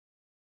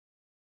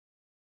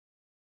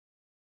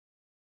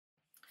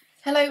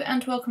Hello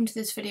and welcome to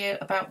this video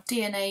about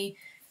DNA,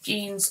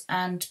 genes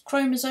and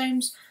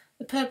chromosomes.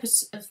 The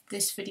purpose of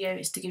this video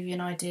is to give you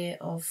an idea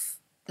of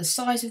the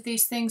size of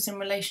these things in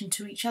relation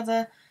to each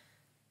other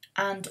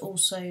and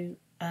also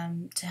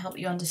to help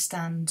you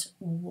understand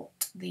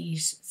what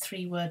these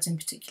three words in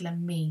particular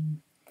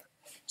mean.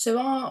 So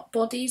our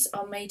bodies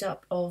are made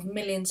up of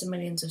millions and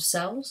millions of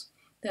cells.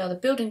 They are the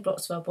building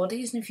blocks of our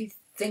bodies, and if you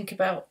think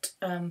about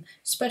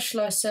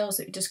specialised cells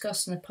that we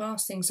discussed in the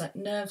past, things like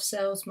nerve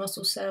cells,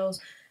 muscle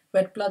cells,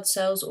 red blood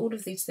cells, all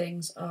of these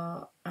things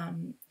are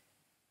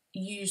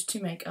used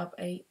to make up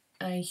a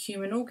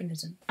human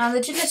organism. And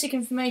the genetic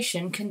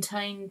information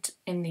contained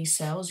in these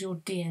cells, your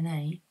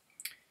DNA,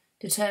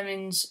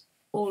 determines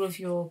all of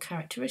your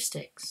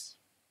characteristics.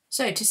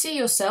 So to see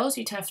your cells,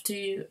 you'd have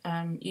to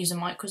use a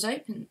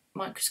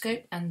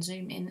microscope and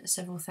zoom in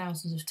several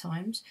thousands of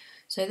times.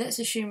 So let's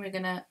assume we're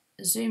going to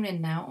zoom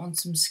in now on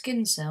some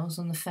skin cells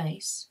on the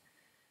face,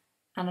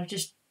 and I've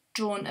just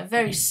drawn a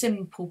very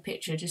simple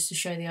picture just to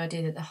show the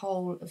idea that the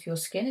whole of your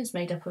skin is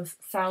made up of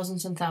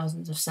thousands and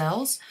thousands of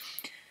cells,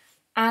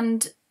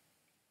 and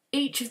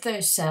each of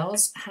those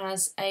cells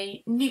has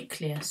a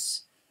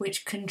nucleus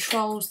which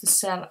controls the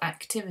cell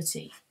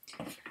activity,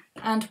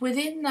 and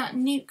within that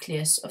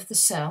nucleus of the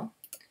cell,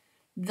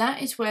 that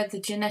is where the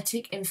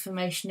genetic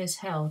information is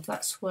held.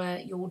 That's where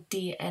your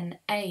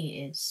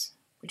DNA is,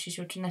 which is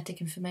your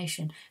genetic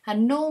information.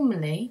 And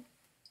normally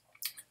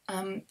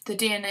the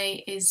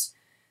DNA is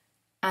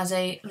as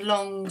a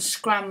long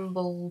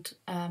scrambled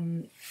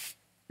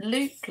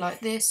loop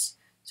like this,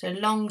 so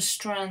long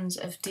strands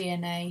of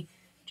DNA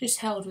just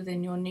held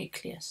within your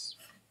nucleus.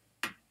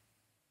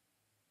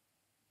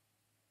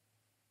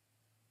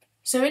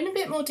 So in a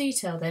bit more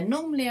detail then,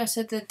 normally I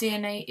said the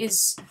DNA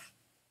is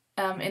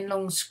in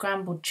long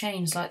scrambled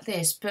chains like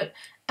this, but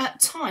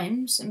at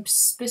times, and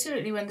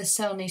specifically when the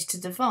cell needs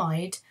to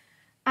divide,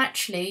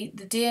 actually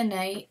the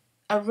DNA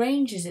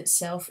arranges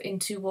itself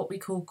into what we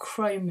call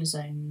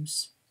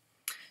chromosomes.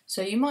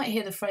 So you might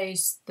hear the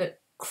phrase that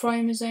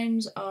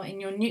chromosomes are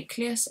in your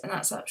nucleus, and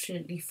that's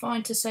absolutely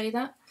fine to say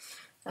that,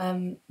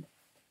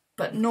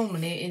 but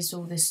normally it is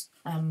all this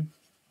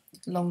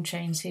long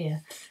chains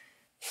here.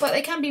 But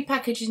they can be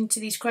packaged into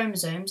these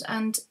chromosomes,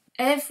 and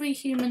every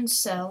human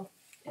cell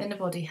in the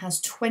body has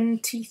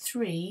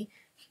 23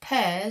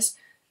 pairs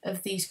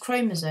of these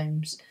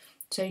chromosomes.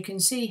 So you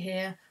can see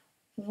here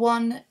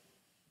 1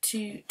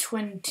 to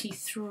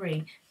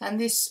 23, and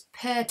this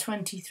pair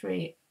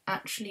 23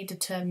 actually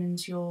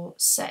determines your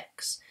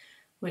sex,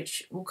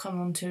 which we'll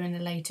come on to in a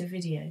later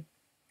video.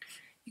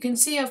 You can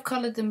see I've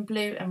coloured them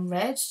blue and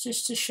red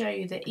just to show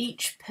you that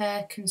each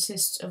pair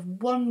consists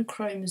of one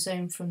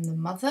chromosome from the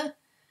mother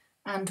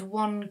and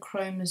one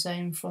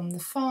chromosome from the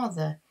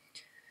father,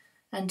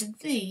 and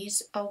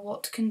these are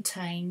what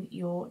contain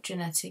your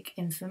genetic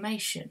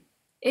information.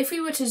 If we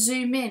were to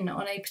zoom in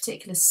on a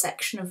particular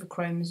section of a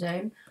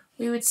chromosome,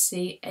 we would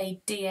see a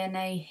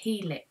DNA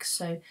helix,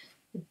 so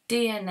the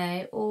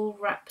DNA all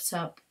wrapped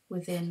up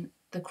within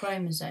the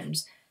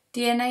chromosomes.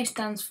 DNA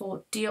stands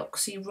for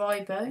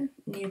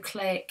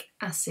deoxyribonucleic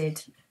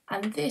acid,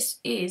 and this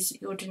is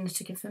your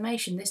genetic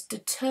information. This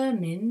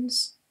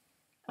determines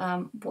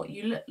what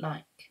you look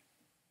like.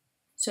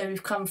 So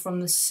we've come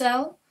from the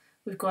cell,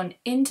 we've gone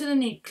into the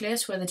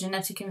nucleus where the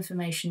genetic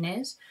information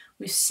is.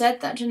 We've said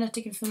that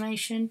genetic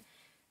information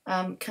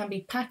can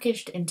be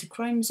packaged into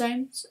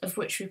chromosomes, of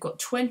which we've got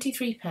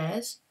 23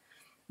 pairs,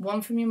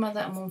 one from your mother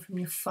and one from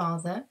your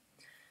father,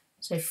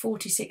 so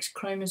 46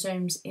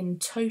 chromosomes in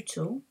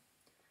total.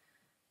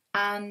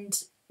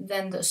 And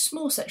then the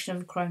small section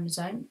of a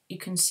chromosome, you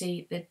can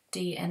see the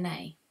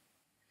DNA.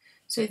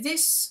 So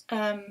this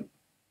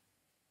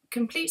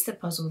completes the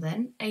puzzle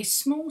then. A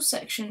small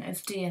section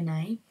of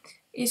DNA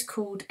is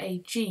called a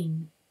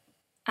gene,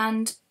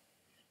 and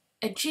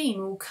a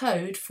gene will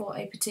code for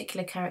a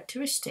particular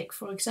characteristic.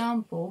 For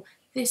example,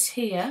 this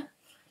here,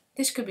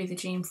 this could be the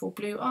gene for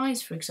blue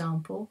eyes, for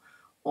example,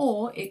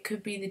 or it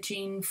could be the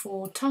gene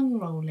for tongue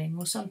rolling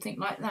or something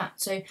like that.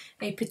 So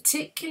a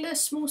particular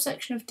small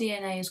section of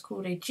DNA is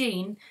called a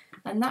gene,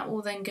 and that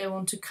will then go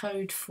on to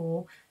code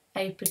for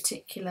a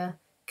particular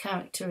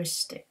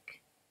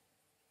characteristic.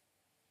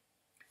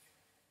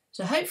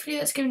 So hopefully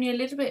that's given you a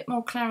little bit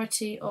more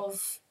clarity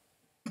of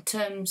the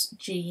terms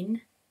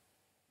gene,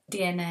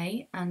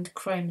 DNA and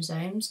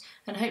chromosomes,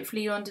 and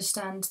hopefully you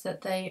understand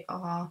that they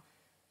are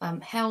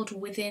held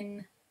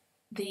within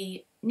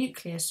the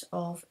nucleus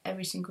of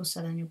every single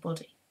cell in your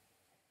body.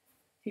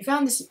 If you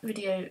found this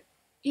video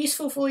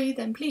useful for you,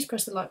 then please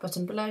press the like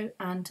button below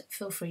and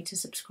feel free to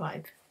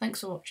subscribe. Thanks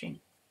for watching.